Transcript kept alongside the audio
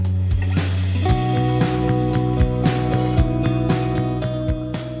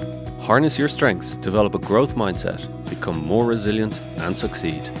Harness your strengths, develop a growth mindset, become more resilient and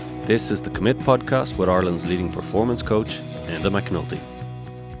succeed. This is the Commit Podcast with Ireland's leading performance coach, Enda McNulty.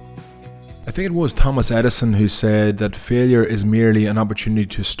 I think it was Thomas Edison who said that failure is merely an opportunity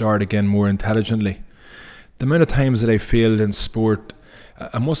to start again more intelligently. The amount of times that I failed in sport,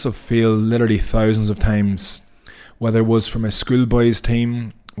 I must have failed literally thousands of times, whether it was for my schoolboys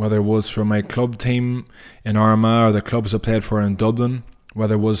team, whether it was for my club team in Armagh or the clubs I played for in Dublin,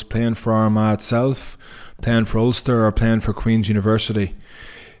 whether it was playing for Armagh itself, playing for Ulster or playing for Queen's University.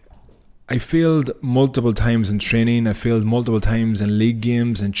 I failed multiple times in training. I failed multiple times in league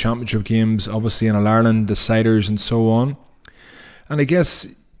games and championship games, obviously in All-Ireland, deciders and so on. And I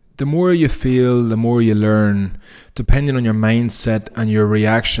guess the more you fail, the more you learn, depending on your mindset and your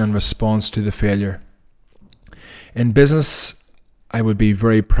reaction and response to the failure. In business, I would be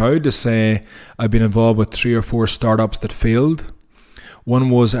very proud to say I've been involved with 3 or 4 startups that failed.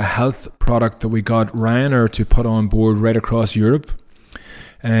 One was a health product that we got Ryanair to put on board right across Europe.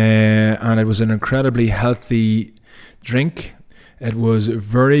 And it was an incredibly healthy drink. It was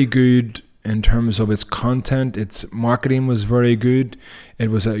very good in terms of its content. Its marketing was very good. It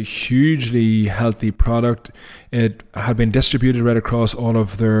was a hugely healthy product. It had been distributed right across all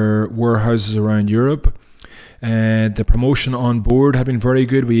of their warehouses around Europe. The promotion on board had been very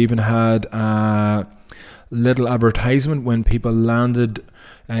good. We even had a little advertisement when people landed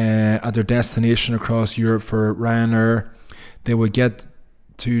at their destination across Europe for Ryanair. They would get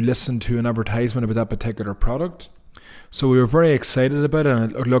to listen to an advertisement about that particular product. So we were very excited about it,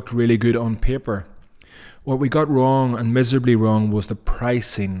 and it looked really good on paper. What we got wrong, and miserably wrong, was the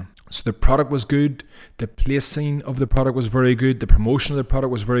pricing. So the product was good, the placing of the product was very good, the promotion of the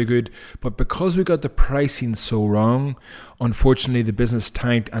product was very good, but because we got the pricing so wrong, unfortunately the business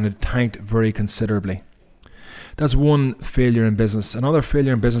tanked, and it tanked very considerably. That's one failure in business. Another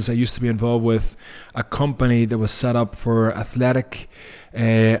failure in business, I used to be involved with a company that was set up for athletic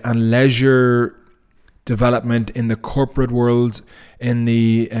and leisure development in the corporate world, in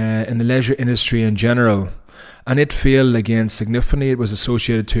the leisure industry in general. And it failed again significantly. It was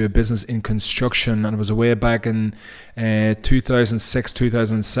associated to a business in construction, and it was way back in 2006,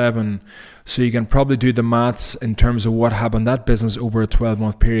 2007. So you can probably do the maths in terms of what happened that business over a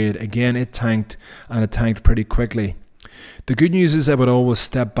 12-month period. Again, it tanked, and it tanked pretty quickly. The good news is I would always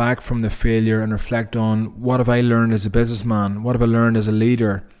step back from the failure and reflect on, what have I learned as a businessman? What have I learned as a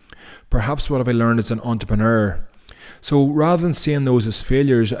leader? Perhaps what have I learned as an entrepreneur? So rather than seeing those as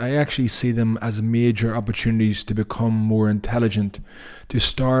failures, I actually see them as major opportunities to become more intelligent, to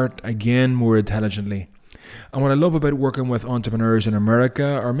start again more intelligently. And what I love about working with entrepreneurs in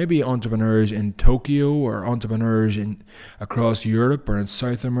America, or maybe entrepreneurs in Tokyo, or entrepreneurs across Europe or in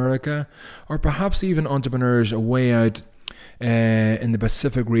South America, or perhaps even entrepreneurs away out in the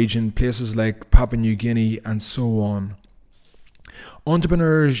Pacific region, places like Papua New Guinea and so on.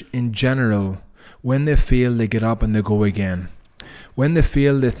 Entrepreneurs in general, when they fail, they get up and they go again. When they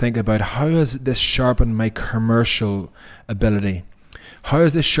fail, they think about, how has this sharpened my commercial ability? How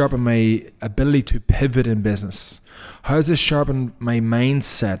has this sharpened my ability to pivot in business? How has this sharpened my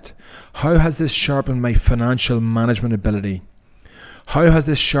mindset? How has this sharpened my financial management ability? How has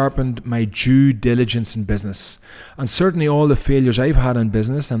this sharpened my due diligence in business? And certainly all the failures I've had in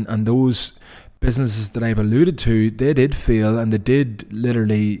business, and those businesses that I've alluded to, they did fail, and they did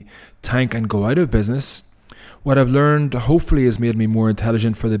literally tank and go out of business. What I've learned hopefully has made me more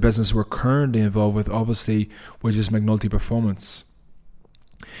intelligent for the business we're currently involved with, obviously, which is McNulty Performance.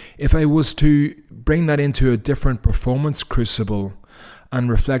 If I was to bring that into a different performance crucible and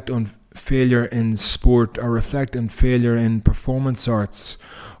reflect on failure in sport, or reflect on failure in performance arts,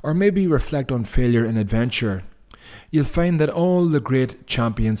 or maybe reflect on failure in adventure, you'll find that all the great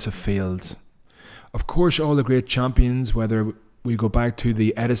champions have failed. Of course, all the great champions, whether we go back to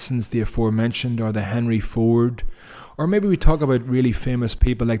the Edisons, the aforementioned, or the Henry Ford, or maybe we talk about really famous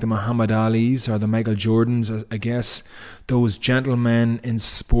people like the Muhammad Alis or the Michael Jordans, I guess, those gentlemen in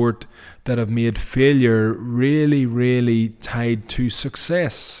sport that have made failure really, really tied to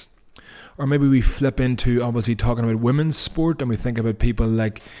success. Or maybe we flip into obviously talking about women's sport, and we think about people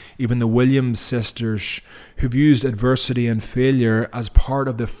like even the Williams sisters, who've used adversity and failure as part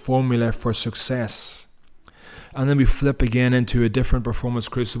of the formula for success. And then we flip again into a different performance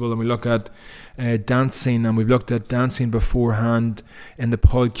crucible, and we look at dancing, and we've looked at dancing beforehand in the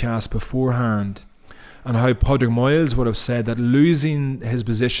podcast beforehand, and how Padraig Moyles would have said that losing his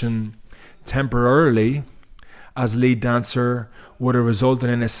position temporarily as lead dancer would have resulted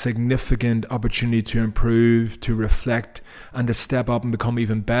in a significant opportunity to improve, to reflect, and to step up and become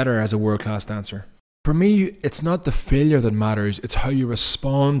even better as a world-class dancer. For me, it's not the failure that matters, it's how you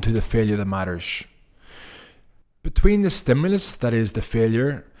respond to the failure that matters. Between the stimulus, that is the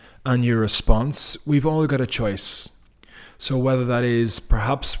failure, and your response, we've all got a choice. So whether that is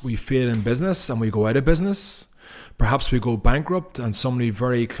perhaps we fail in business and we go out of business, perhaps we go bankrupt and somebody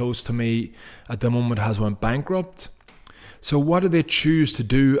very close to me at the moment has went bankrupt. So what do they choose to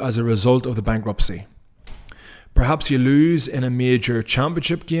do as a result of the bankruptcy? Perhaps you lose in a major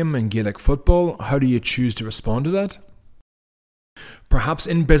championship game in Gaelic football. How do you choose to respond to that? Perhaps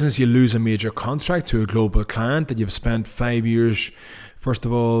in business you lose a major contract to a global client that you've spent 5 years, first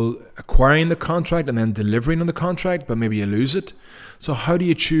of all, acquiring the contract and then delivering on the contract, but maybe you lose it. So how do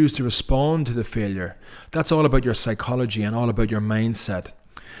you choose to respond to the failure? That's all about your psychology and all about your mindset.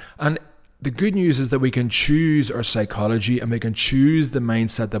 And the good news is that we can choose our psychology and we can choose the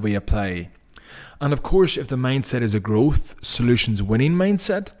mindset that we apply. And of course, if the mindset is a growth, solutions winning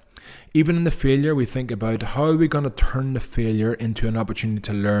mindset, even in the failure, we think about how are we going to turn the failure into an opportunity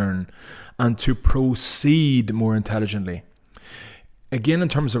to learn and to proceed more intelligently. Again, in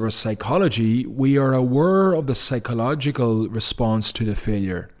terms of our psychology, we are aware of the psychological response to the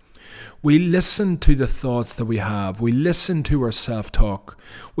failure. We listen to the thoughts that we have. We listen to our self-talk.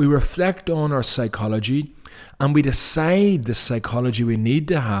 We reflect on our psychology and we decide the psychology we need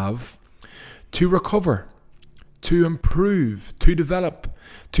to have to recover, to improve, to develop,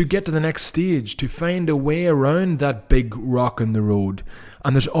 to get to the next stage, to find a way around that big rock in the road.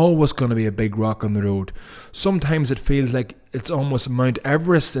 And there's always going to be a big rock on the road. Sometimes it feels like it's almost Mount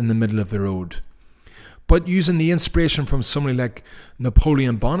Everest in the middle of the road. But using the inspiration from somebody like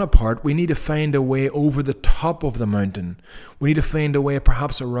Napoleon Bonaparte, we need to find a way over the top of the mountain. We need to find a way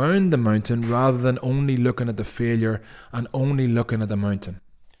perhaps around the mountain rather than only looking at the failure and only looking at the mountain.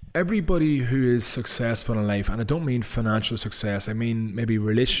 Everybody who is successful in life, and I don't mean financial success, I mean maybe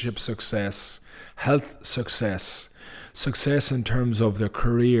relationship success, health success, success in terms of their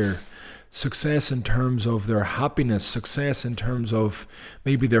career, success in terms of their happiness, success in terms of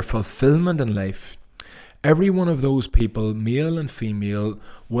maybe their fulfillment in life. Every one of those people, male and female,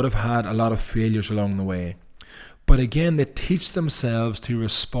 would have had a lot of failures along the way. But again, they teach themselves to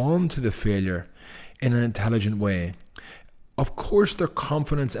respond to the failure in an intelligent way. Of course, their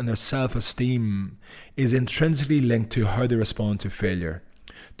confidence and their self-esteem is intrinsically linked to how they respond to failure.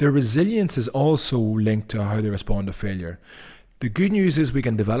 Their resilience is also linked to how they respond to failure. The good news is we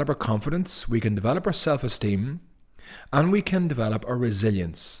can develop our confidence, we can develop our self-esteem, and we can develop our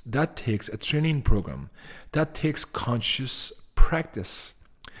resilience. That takes a training program. That takes conscious practice.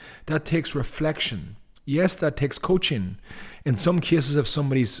 That takes reflection. Yes, that takes coaching. In some cases, if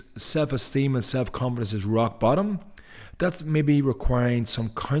somebody's self-esteem and self-confidence is rock bottom, that may be requiring some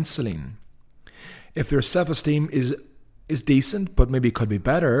counselling. If their self-esteem is decent, but maybe could be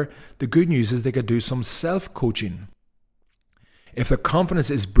better, the good news is they could do some self-coaching. If their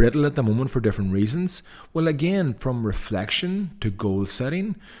confidence is brittle at the moment for different reasons, well again, from reflection to goal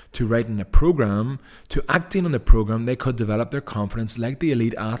setting, to writing a program, to acting on the program, they could develop their confidence like the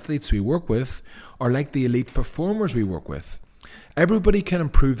elite athletes we work with, or like the elite performers we work with. Everybody can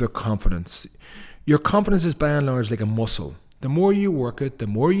improve their confidence. Your confidence is by and large like a muscle. The more you work it, the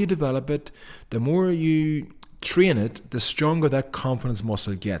more you develop it, the more you train it, the stronger that confidence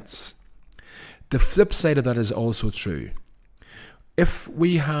muscle gets. The flip side of that is also true. If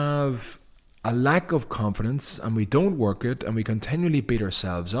we have a lack of confidence and we don't work it and we continually beat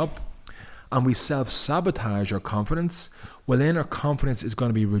ourselves up and we self-sabotage our confidence, well then our confidence is going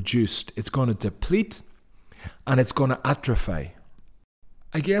to be reduced. It's going to deplete and it's going to atrophy.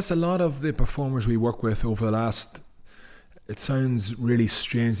 I guess a lot of the performers we work with over the last, it sounds really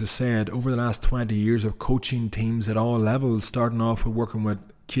strange to say it, over the last 20 years of coaching teams at all levels, starting off with working with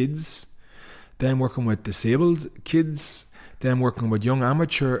kids, then working with disabled kids, then working with young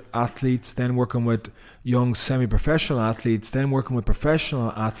amateur athletes, then working with young semi-professional athletes, then working with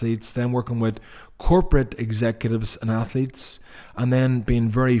professional athletes, then working with corporate executives and athletes, and then being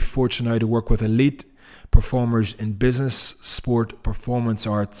very fortunate now to work with elite performers in business, sport, performance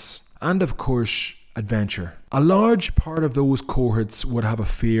arts, and of course, adventure. A large part of those cohorts would have a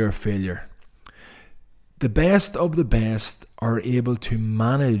fear of failure. The best of the best are able to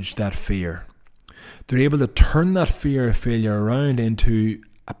manage that fear. They're able to turn that fear of failure around into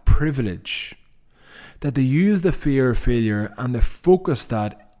a privilege. That they use the fear of failure and they focus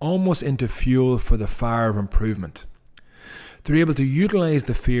that almost into fuel for the fire of improvement. They're able to utilize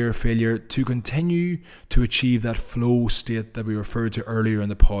the fear of failure to continue to achieve that flow state that we referred to earlier in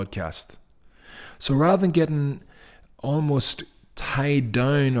the podcast. So rather than getting almost tied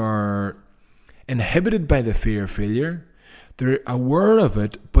down or inhibited by the fear of failure, they're aware of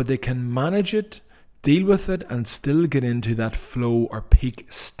it, but they can manage it, deal with it, and still get into that flow or peak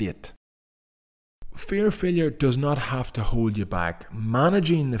state. Fear of failure does not have to hold you back.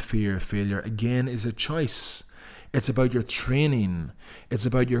 Managing the fear of failure, again, is a choice. It's about your training. It's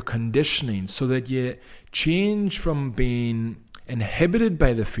about your conditioning so that you change from being inhibited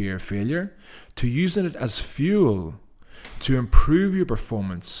by the fear of failure to using it as fuel to improve your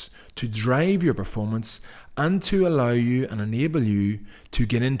performance, to drive your performance, and to allow you and enable you to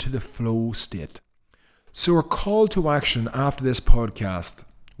get into the flow state. So our call to action after this podcast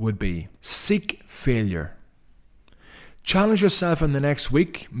would be seek failure. Challenge yourself in the next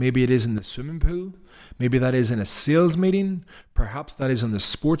week. Maybe it is in the swimming pool. Maybe that is in a sales meeting. Perhaps that is on the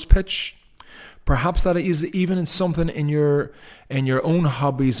sports pitch. Perhaps that is even in something in your own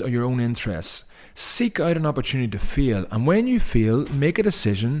hobbies or your own interests. Seek out an opportunity to fail, and when you fail, make a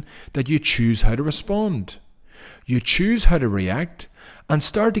decision that you choose how to respond. You choose how to react and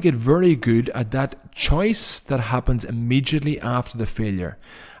start to get very good at that choice that happens immediately after the failure.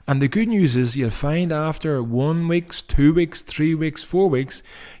 And the good news is you'll find after 1 week, 2 weeks, 3 weeks, 4 weeks,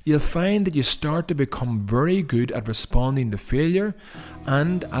 you'll find that you start to become very good at responding to failure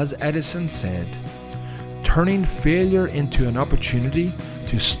and, as Edison said, turning failure into an opportunity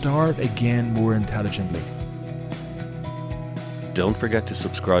to start again more intelligently. Don't forget to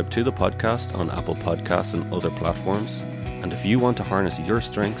subscribe to the podcast on Apple Podcasts and other platforms. And if you want to harness your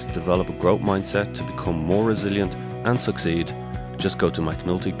strengths, develop a growth mindset to become more resilient and succeed, just go to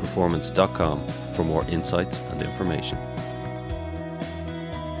mcnultyperformance.com for more insights and information.